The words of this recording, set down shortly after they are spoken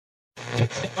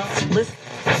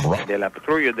De la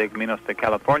patrulla de Minas de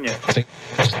California.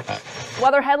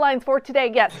 Weather headlines for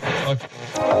today, yes.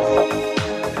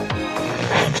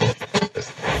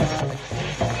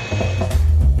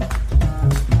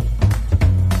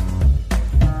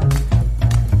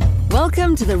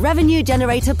 Welcome to the Revenue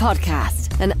Generator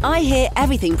Podcast, an I Hear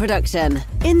Everything production.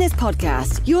 In this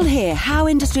podcast, you'll hear how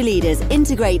industry leaders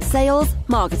integrate sales,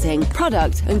 marketing,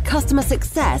 product, and customer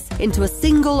success into a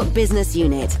single business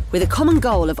unit with a common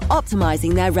goal of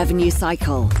optimizing their revenue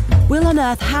cycle. We'll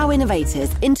unearth how innovators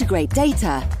integrate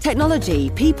data, technology,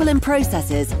 people, and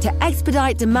processes to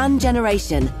expedite demand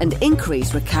generation and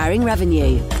increase recurring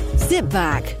revenue. Sit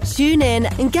back, tune in,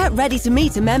 and get ready to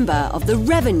meet a member of the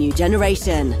revenue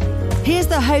generation. Here's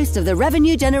the host of the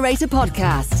Revenue Generator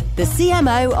Podcast, the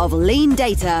CMO of Lean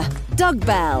Data, Doug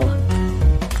Bell.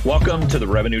 Welcome to the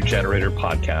Revenue Generator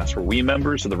Podcast, where we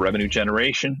members of the Revenue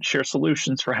Generation share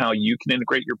solutions for how you can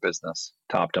integrate your business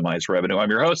to optimize revenue.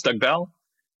 I'm your host, Doug Bell,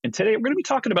 and today we're going to be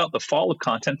talking about the fall of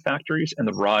content factories and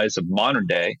the rise of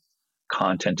modern-day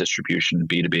content distribution in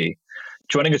B2B.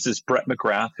 Joining us is Brett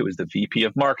McGrath, who is the VP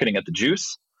of Marketing at The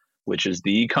Juice, which is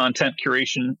the content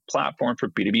curation platform for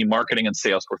B2B marketing and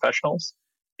sales professionals,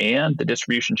 and the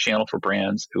distribution channel for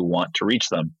brands who want to reach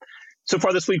them. So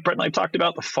far this week, Brett and I have talked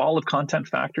about the fall of content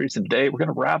factories, and today we're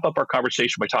going to wrap up our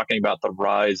conversation by talking about the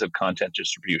rise of content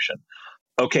distribution.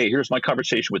 Okay, here's my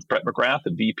conversation with Brett McGrath,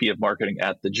 the VP of Marketing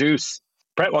at The Juice.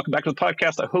 Brett, welcome back to the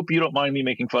podcast. I hope you don't mind me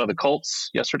making fun of the Colts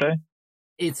yesterday.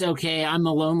 It's okay. I'm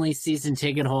a lonely season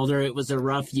ticket holder. It was a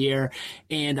rough year,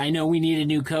 and I know we need a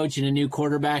new coach and a new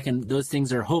quarterback, and those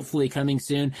things are hopefully coming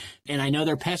soon. And I know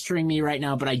they're pestering me right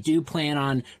now, but I do plan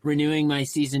on renewing my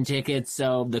season tickets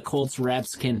so the Colts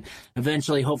reps can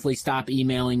eventually hopefully stop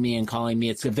emailing me and calling me.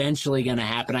 It's eventually going to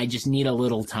happen. I just need a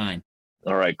little time.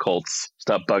 All right, Colts,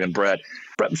 stop bugging Brett.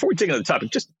 Brett, before we dig into the topic,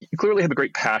 just you clearly have a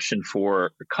great passion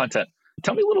for content.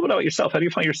 Tell me a little bit about yourself. How do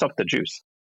you find yourself at The Juice?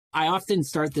 I often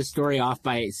start this story off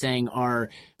by saying our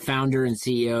founder and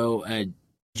CEO,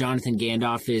 Jonathan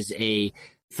Gandalf, is a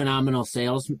phenomenal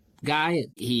sales guy.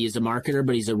 He is a marketer,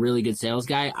 but he's a really good sales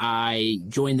guy. I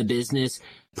joined the business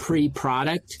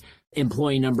pre-product,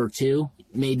 employee number 2,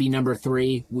 maybe number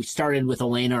 3. We started with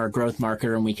Elena, our growth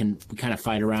marketer, and we kind of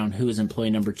fight around who is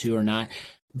employee number 2 or not.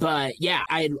 But yeah,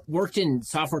 I had worked in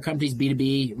software companies,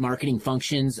 B2B marketing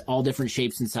functions, all different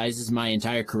shapes and sizes my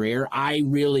entire career. I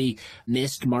really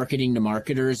missed marketing to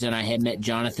marketers, and I had met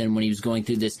Jonathan when he was going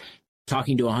through this,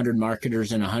 talking to 100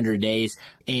 marketers in 100 days.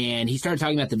 And he started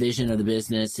talking about the vision of the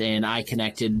business, and I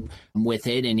connected with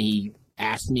it. And he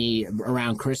asked me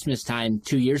around Christmas time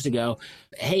 2 years ago,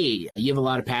 hey, you have a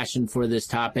lot of passion for this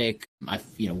topic. I've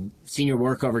seen your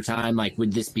work over time. Like,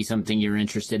 would this be something you're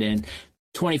interested in?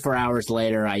 24 hours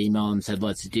later, I emailed him and said,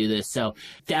 let's do this. So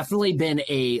definitely been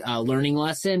a learning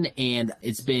lesson, and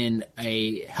it's been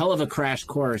a hell of a crash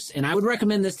course. And I would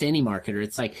recommend this to any marketer.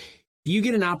 It's like, you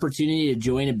get an opportunity to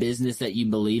join a business that you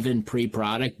believe in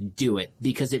pre-product, do it,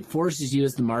 because it forces you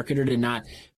as the marketer to not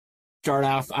start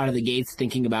off out of the gates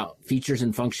thinking about features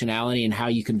and functionality and how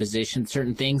you can position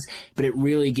certain things, but it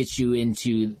really gets you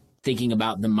into thinking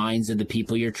about the minds of the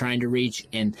people you're trying to reach.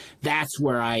 And that's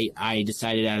where I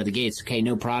decided out of the gates, okay,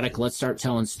 no product. Let's start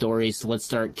telling stories. Let's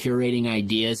start curating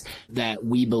ideas that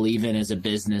we believe in as a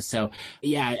business. So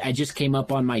yeah, I just came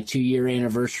up on my 2-year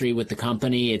anniversary with the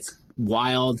company. It's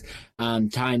wild.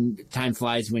 Time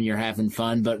flies when you're having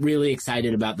fun, but really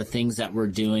excited about the things that we're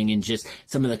doing and just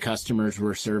some of the customers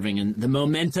we're serving and the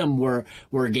momentum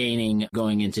we're gaining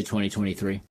going into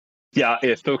 2023. Yeah,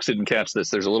 if folks didn't catch this,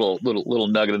 there's a little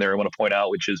nugget in there I want to point out,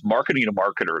 which is marketing to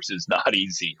marketers is not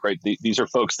easy, right? These are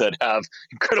folks that have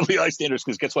incredibly high standards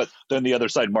because guess what? They're on the other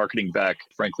side marketing back,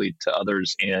 frankly, to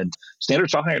others. And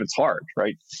standards are high and it's hard,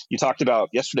 right? You talked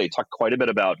quite a bit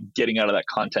about getting out of that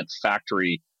content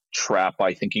factory trap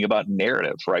by thinking about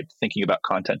narrative, right? Thinking about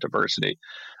content diversity.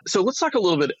 So let's talk a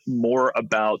little bit more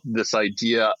about this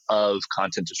idea of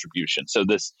content distribution. So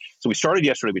we started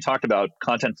yesterday, we talked about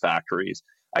content factories.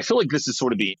 I feel like this is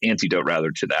sort of the antidote rather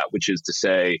to that, which is to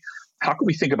say, how can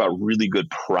we think about really good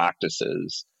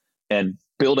practices and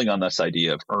building on this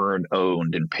idea of earned,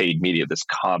 owned, and paid media, this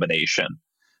combination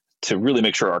to really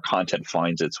make sure our content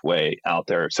finds its way out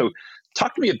there. So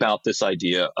talk to me about this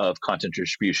idea of content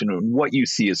distribution and what you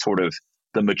see as sort of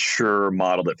the mature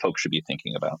model that folks should be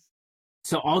thinking about.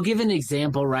 So I'll give an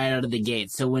example right out of the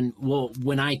gate. So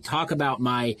when I talk about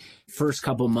my first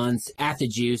couple months at The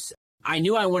Juice, I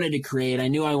knew I wanted to create. I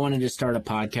knew I wanted to start a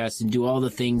podcast and do all the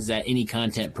things that any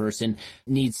content person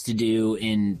needs to do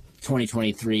in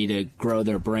 2023 to grow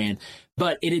their brand.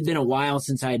 But it had been a while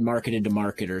since I had marketed to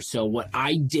marketers. So what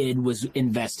I did was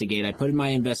investigate. I put my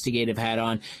investigative hat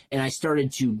on and I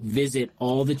started to visit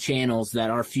all the channels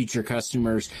that our future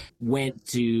customers went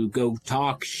to go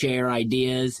talk, share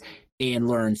ideas, and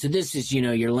learn. So this is,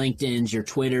 your LinkedIn's, your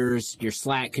Twitters, your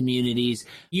Slack communities,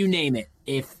 you name it.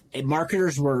 If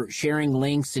marketers were sharing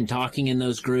links and talking in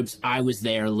those groups, I was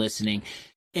there listening.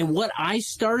 And what I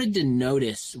started to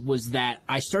notice was that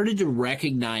I started to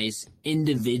recognize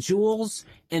individuals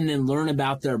and then learn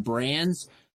about their brands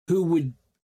who would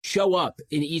show up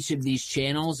in each of these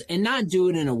channels and not do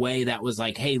it in a way that was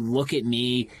like, hey, look at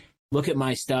me, look at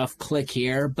my stuff, click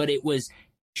here. But it was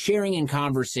sharing in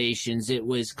conversations. It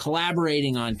was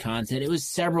collaborating on content. It was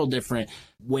several different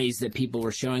ways that people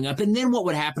were showing up. And then what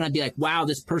would happen, I'd be like, wow,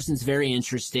 this person's very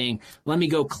interesting. Let me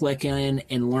go click in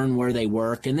and learn where they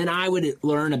work. And then I would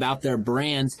learn about their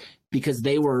brands because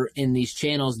they were in these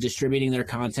channels distributing their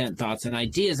content, thoughts, and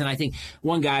ideas. And I think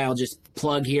one guy I'll just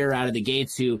plug here out of the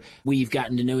gates who we've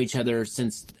gotten to know each other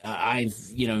since I've,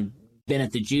 been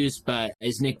at the Juice, but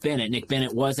is Nick Bennett. Nick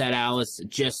Bennett was at Alice,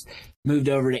 just moved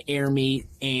over to Air Meat,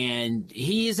 and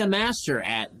he is a master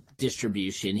at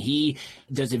distribution. He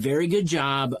does a very good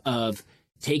job of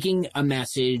taking a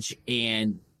message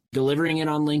and delivering it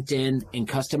on LinkedIn and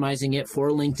customizing it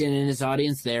for LinkedIn and his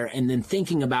audience there, and then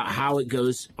thinking about how it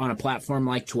goes on a platform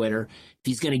like Twitter. If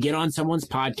he's going to get on someone's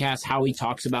podcast, how he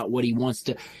talks about what he wants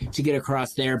to get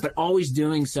across there, but always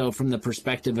doing so from the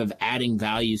perspective of adding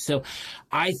value. So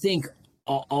I think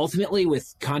ultimately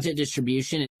with content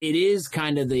distribution, it is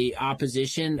kind of the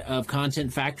opposition of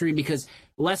Content Factory because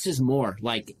less is more.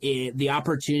 Like the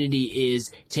opportunity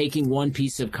is taking one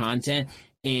piece of content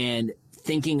and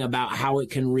thinking about how it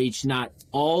can reach not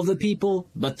all the people,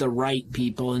 but the right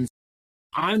people. And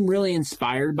I'm really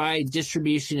inspired by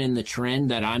distribution and the trend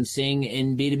that I'm seeing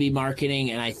in B2B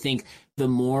marketing. And I think the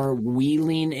more we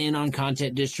lean in on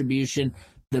content distribution,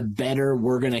 the better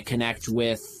we're going to connect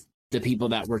with the people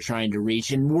that we're trying to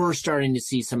reach. And we're starting to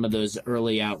see some of those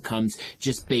early outcomes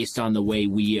just based on the way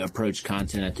we approach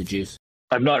content at the Juice.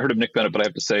 I've not heard of Nick Bennett, but I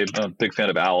have to say I'm a big fan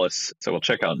of Alice. So we'll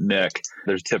check out Nick.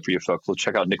 There's a tip for you folks. We'll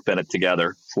check out Nick Bennett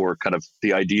together for kind of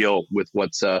the ideal with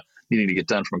what's needing to get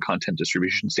done from a content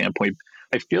distribution standpoint.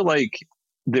 I feel like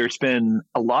there's been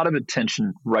a lot of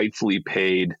attention rightfully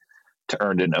paid to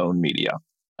earned and owned media.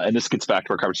 And this gets back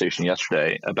to our conversation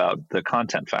yesterday about the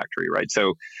Content Factory, right?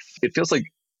 So it feels like,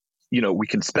 we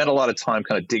can spend a lot of time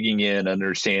kind of digging in,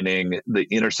 understanding the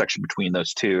intersection between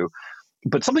those two.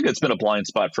 But something that's been a blind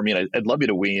spot for me, and I'd love you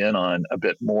to weigh in on a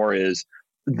bit more, is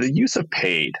the use of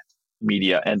paid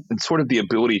media and sort of the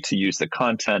ability to use the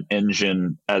content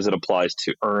engine as it applies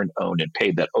to earned, owned, and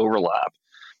paid, that overlap.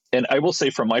 And I will say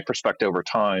from my perspective over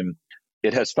time,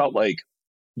 it has felt like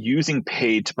using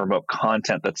paid to promote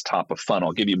content that's top of funnel.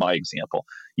 I'll give you my example.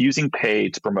 Using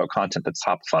paid to promote content that's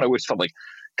top of funnel, I always felt like,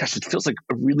 gosh, it feels like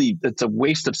it's a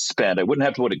waste of spend. I wouldn't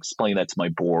have to explain that to my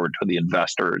board or the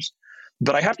investors.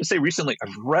 But I have to say recently,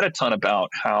 I've read a ton about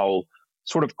how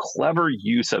sort of clever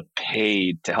use of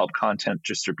paid to help content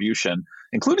distribution,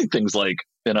 including things like,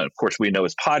 and of course we know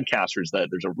as podcasters that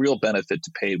there's a real benefit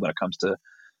to paid when it comes to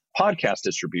podcast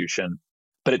distribution.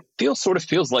 But it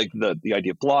feels like the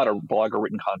idea of blog or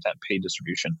written content paid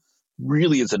distribution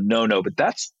really is a no-no, but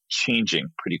that's changing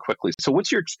pretty quickly. So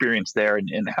what's your experience there,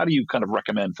 and how do you kind of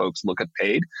recommend folks look at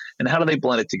paid, and how do they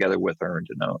blend it together with earned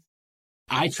and owned?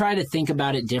 I try to think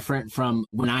about it different from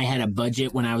when I had a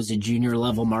budget when I was a junior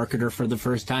level marketer for the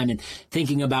first time and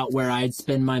thinking about where I'd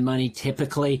spend my money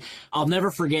typically. I'll never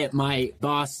forget my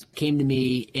boss came to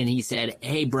me and he said,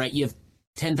 "Hey, Brett, you have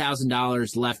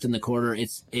 $10,000 left in the quarter.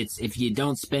 It's if you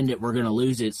don't spend it, we're going to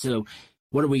lose it. So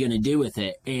what are we going to do with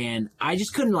it?" And I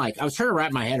just couldn't I was trying to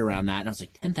wrap my head around that. And I was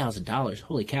like, $10,000,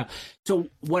 holy cow. So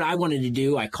what I wanted to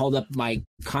do, I called up my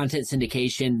content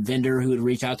syndication vendor who would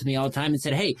reach out to me all the time and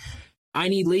said, "Hey, I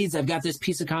need leads. I've got this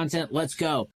piece of content. Let's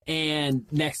go." And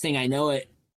next thing I know it,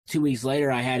 2 weeks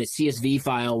later, I had a CSV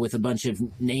file with a bunch of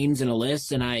names and a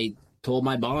list. And I told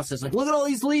my boss, I was like, "Look at all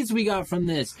these leads we got from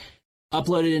this."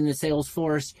 Uploaded into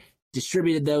Salesforce,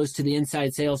 distributed those to the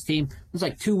inside sales team. It was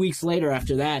like 2 weeks later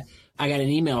after that, I got an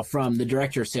email from the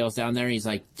director of sales down there. And he's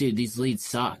like, "Dude, these leads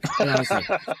suck." And I was like,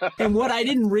 and what I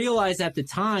didn't realize at the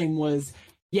time was,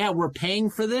 yeah, we're paying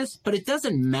for this, but it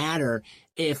doesn't matter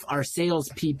if our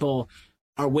salespeople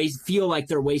feel like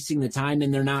they're wasting the time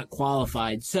and they're not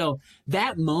qualified. So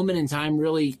that moment in time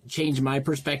really changed my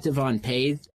perspective on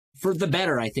paid. for the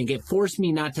better, I think. It forced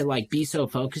me not to like be so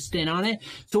focused in on it.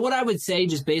 So what I would say,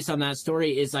 just based on that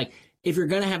story, is like, if you're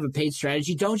going to have a paid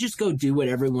strategy, don't just go do what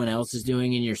everyone else is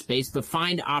doing in your space, but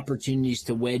find opportunities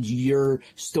to wedge your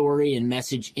story and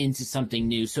message into something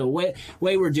new. So way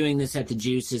we're doing this at The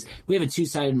Juice is we have a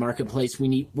two-sided marketplace.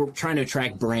 We're trying to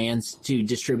attract brands to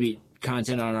distribute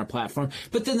content on our platform.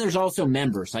 But then there's also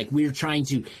members. Like we're trying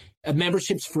to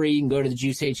membership's free. You can go to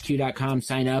thejuicehq.com,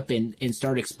 sign up, and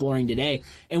start exploring today.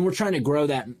 And we're trying to grow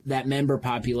that member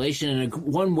population. And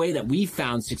one way that we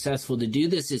found successful to do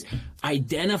this is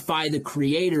identify the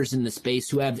creators in the space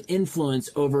who have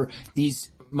influence over these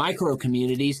micro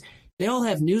communities. They all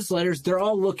have newsletters. They're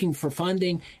all looking for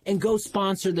funding, and go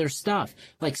sponsor their stuff.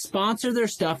 Like, sponsor their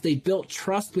stuff. They built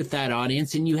trust with that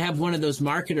audience, and you have one of those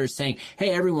marketers saying, hey,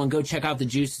 everyone, go check out The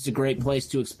Juice. It's a great place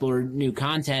to explore new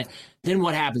content. Then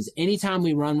what happens? Anytime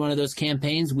we run one of those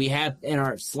campaigns, we have in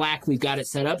our Slack, we've got it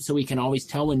set up so we can always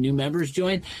tell when new members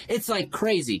join. It's like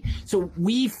crazy. So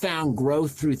we found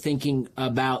growth through thinking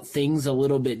about things a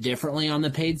little bit differently on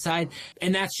the paid side.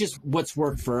 And that's just what's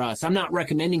worked for us. I'm not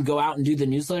recommending go out and do the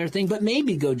newsletter thing, but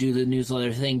maybe go do the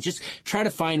newsletter thing. Just try to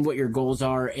find what your goals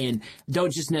are, and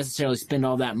don't just necessarily spend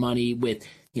all that money with,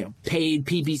 paid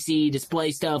PPC, display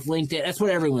stuff, LinkedIn. That's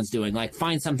what everyone's doing. Like,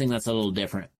 find something that's a little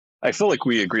different. I feel like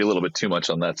we agree a little bit too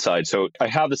much on that side. So I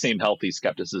have the same healthy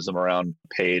skepticism around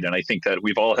paid. And I think that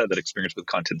we've all had that experience with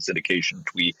content syndication.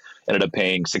 We ended up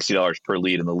paying $60 per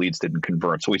lead and the leads didn't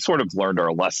convert. So we sort of learned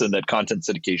our lesson that content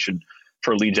syndication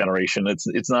for lead generation,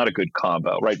 it's not a good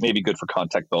combo, right? Maybe good for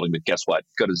contact building, but guess what?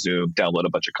 Go to Zoom, download a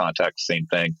bunch of contacts, same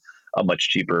thing, a much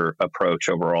cheaper approach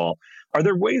overall. Are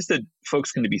there ways that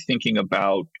folks can be thinking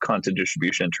about content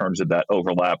distribution in terms of that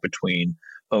overlap between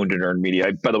owned and earned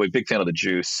media? By the way, big fan of The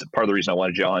Juice. Part of the reason I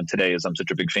wanted you on today is I'm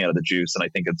such a big fan of The Juice, and I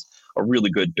think it's a really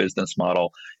good business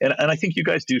model. And I think you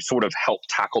guys do sort of help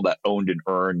tackle that owned and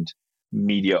earned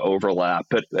media overlap,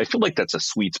 but I feel like that's a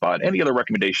sweet spot. Any other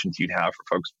recommendations you'd have for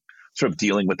folks sort of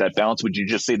dealing with that balance? Would you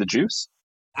just say The Juice?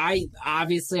 I'm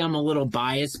a little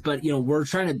biased, but we're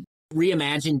trying to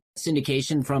reimagine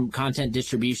syndication from content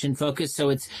distribution focus.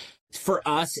 So for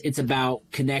us, it's about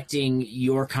connecting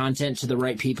your content to the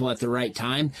right people at the right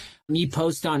time. You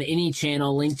post on any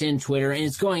channel, LinkedIn, Twitter, and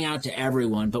it's going out to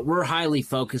everyone. But we're highly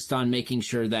focused on making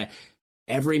sure that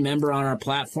every member on our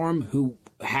platform who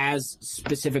has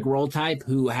specific role type,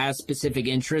 who has specific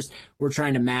interest, we're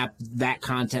trying to map that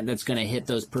content that's going to hit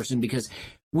those person, because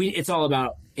it's all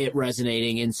about it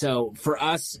resonating. And so for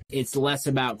us, it's less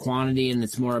about quantity and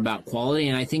it's more about quality.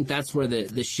 And I think that's where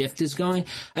the shift is going.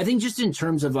 I think just in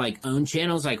terms of like own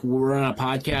channels, like we're on a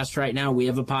podcast right now. We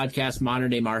have a podcast,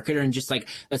 Modern Day Marketer, and just like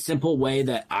a simple way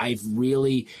that I've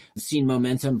really seen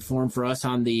momentum form for us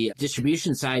on the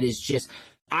distribution side is just,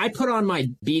 I put on my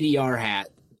BDR hat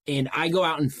and I go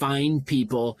out and find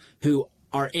people who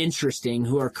are interesting,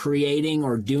 who are creating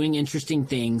or doing interesting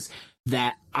things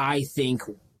that I think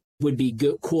would be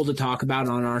cool to talk about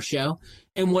on our show.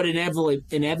 And what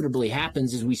inevitably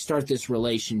happens is we start this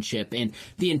relationship. And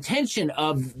the intention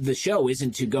of the show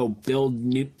isn't to go build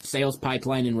new sales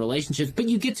pipeline and relationships, but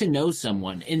you get to know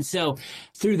someone. And so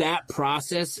through that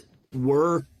process,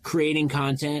 we're creating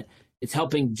content. It's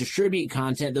helping distribute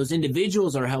content. Those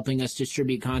individuals are helping us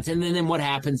distribute content. And then what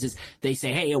happens is they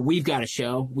say, hey, we've got a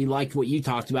show. We liked what you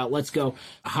talked about. Let's go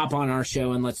hop on our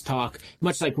show and let's talk,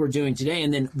 much like we're doing today.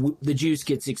 And then The Juice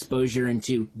gets exposure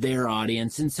into their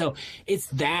audience. And so it's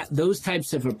those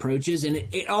types of approaches. And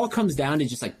it all comes down to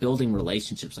just like building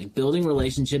relationships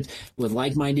with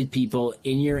like-minded people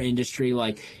in your industry.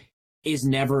 Is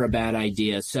never a bad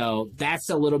idea. So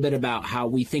that's a little bit about how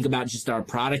we think about just our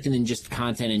product and then just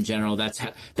content in general.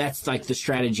 That's like the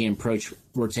strategy and approach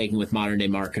we're taking with Modern Day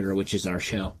Marketer, which is our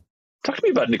show. Talk to me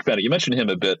about Nick Bennett. You mentioned him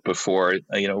a bit before.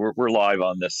 We're live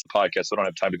on this podcast, so I don't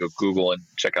have time to go Google and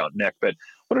check out Nick. But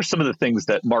what are some of the things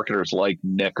that marketers like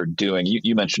Nick are doing?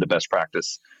 You mentioned a best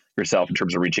practice yourself in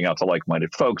terms of reaching out to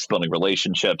like-minded folks, building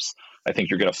relationships. I think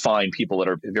you're going to find people that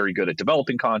are very good at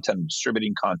developing content and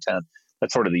distributing content.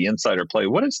 That's sort of the insider play.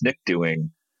 What is Nick doing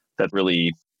that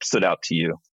really stood out to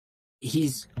you?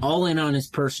 He's all in on his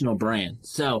personal brand.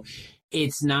 So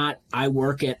it's not, I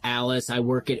work at Alice, I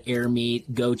work at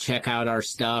Airmeet, go check out our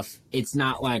stuff. It's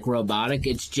not like robotic.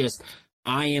 It's just,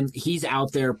 he's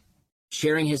out there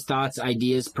sharing his thoughts,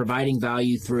 ideas, providing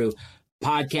value through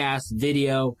podcast,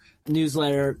 video,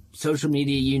 newsletter, social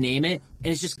media, you name it.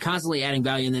 And it's just constantly adding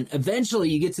value. And then eventually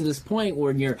you get to this point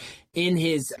where you're in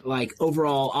his like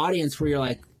overall audience where you're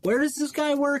like, where does this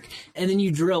guy work? And then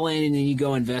you drill in and then you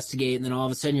go investigate. And then all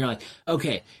of a sudden you're like,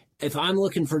 okay, if I'm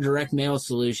looking for direct mail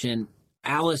solution,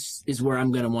 Alice is where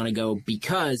I'm going to want to go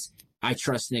because I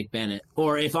trust Nick Bennett.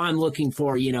 Or if I'm looking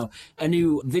for, a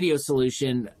new video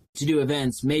solution to do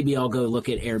events, maybe I'll go look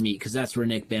at AirMeet because that's where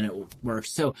Nick Bennett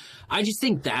works. So I just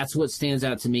think that's what stands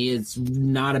out to me. It's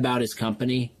not about his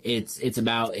company. It's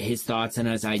about his thoughts and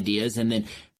his ideas. And then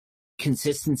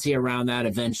consistency around that.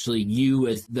 Eventually you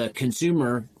as the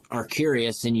consumer are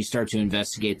curious and you start to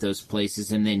investigate those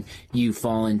places, and then you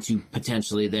fall into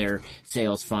potentially their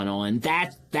sales funnel. And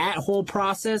that whole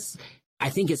process, I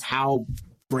think, is how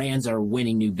brands are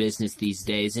winning new business these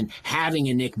days, and having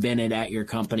a Nick Bennett at your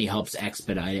company helps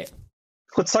expedite it.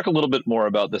 Let's talk a little bit more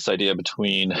about this idea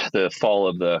between the fall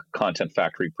of the content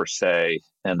factory per se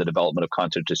and the development of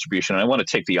content distribution. And I want to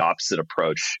take the opposite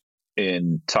approach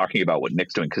in talking about what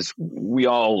Nick's doing, because we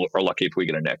all are lucky if we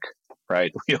get a Nick,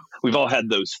 right? We've all had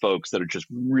those folks that are just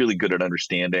really good at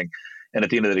understanding. And at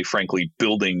the end of the day, frankly,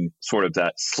 building sort of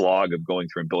that slog of going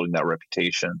through and building that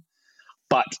reputation.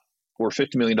 But we're a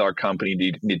 $50 million company,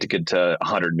 need to get to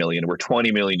 100 million. We're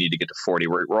 20 million, need to get to 40.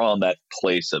 We're all in that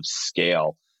place of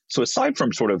scale. So aside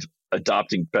from sort of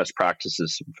adopting best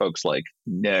practices from folks like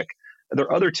Nick, are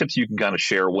there other tips you can kind of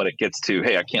share when it gets to,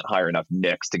 hey, I can't hire enough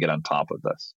Nicks to get on top of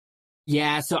this?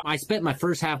 Yeah, so I spent my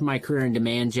first half of my career in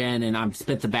demand gen, and I've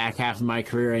spent the back half of my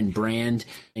career in brand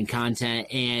and content.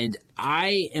 And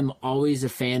I am always a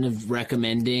fan of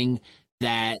recommending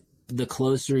that the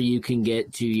closer you can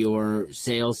get to your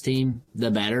sales team,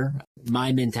 the better.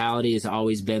 My mentality has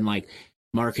always been like,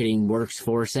 marketing works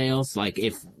for sales. Like,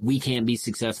 if we can't be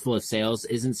successful if sales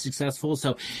isn't successful.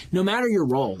 So no matter your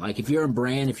role, like if you're in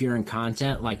brand, if you're in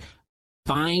content, like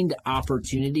find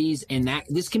opportunities, and that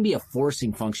this can be a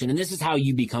forcing function. And this is how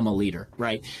you become a leader,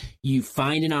 right? You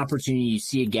find an opportunity, you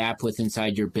see a gap with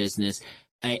inside your business,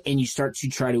 and you start to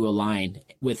try to align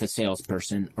with a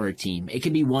salesperson or a team. It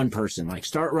can be one person, like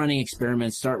start running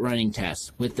experiments, start running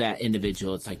tests with that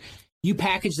individual. It's like you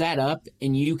package that up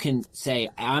and you can say,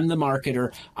 I'm the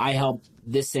marketer. I help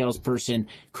this salesperson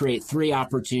create 3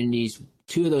 opportunities.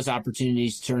 2 of those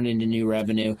opportunities turn into new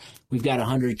revenue. We've got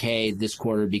 100K this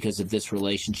quarter because of this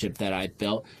relationship that I've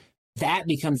built. That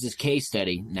becomes this case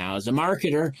study. Now, as a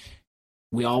marketer,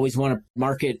 we always want to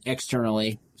market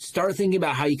externally. Start thinking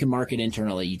about how you can market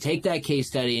internally. You take that case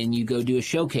study and you go do a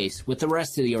showcase with the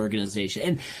rest of the organization.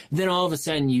 And then all of a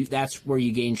sudden, that's where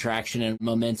you gain traction and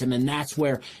momentum. And that's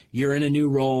where you're in a new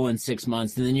role in 6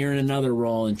 months, and then you're in another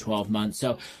role in 12 months.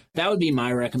 So that would be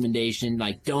my recommendation.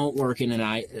 Like, don't work in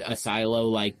a silo.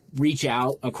 Like, reach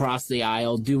out across the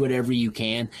aisle, do whatever you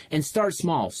can, and start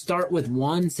small. Start with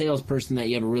one salesperson that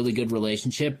you have a really good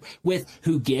relationship with,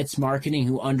 who gets marketing,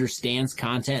 who understands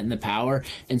content and the power,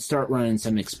 and start running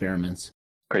some experiments.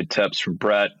 Great tips from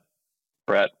Brett.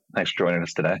 Brett, thanks for joining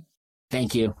us today.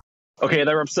 Thank you. Okay,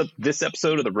 that wraps up this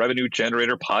episode of the Revenue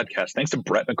Generator Podcast. Thanks to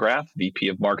Brett McGrath, VP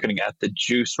of Marketing at The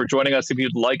Juice, for joining us. If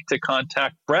you'd like to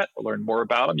contact Brett or learn more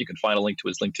about him, you can find a link to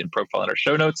his LinkedIn profile in our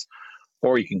show notes,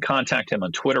 or you can contact him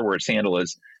on Twitter, where his handle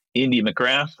is Indy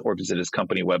McGrath, or visit his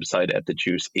company website at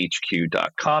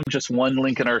thejuicehq.com. Just one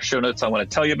link in our show notes I want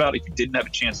to tell you about. If you didn't have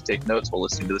a chance to take notes while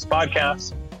listening to this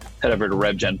podcast, head over to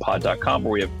revgenpod.com,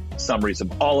 where we have summaries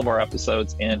of all of our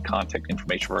episodes and contact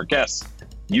information for our guests.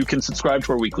 You can subscribe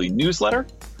to our weekly newsletter,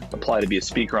 apply to be a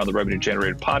speaker on the Revenue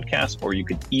Generator Podcast, or you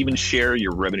can even share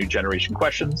your revenue generation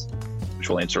questions, which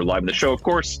we'll answer live in the show, of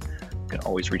course. You can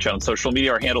always reach out on social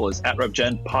media. Our handle is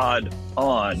 @RevGenPod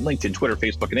on LinkedIn, Twitter,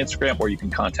 Facebook, and Instagram, or you can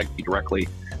contact me directly.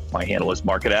 My handle is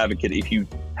Market Advocate. If you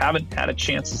haven't had a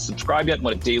chance to subscribe yet and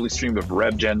want a daily stream of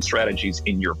RevGen strategies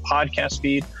in your podcast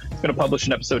feed, I'm going to publish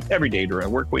an episode every day during a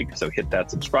work week, so hit that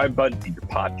subscribe button in your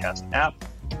podcast app.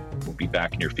 We'll be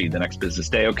back in your feed the next business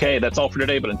day. Okay, that's all for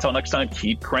today. But until next time,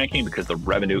 keep cranking, because the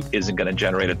revenue isn't going to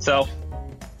generate itself.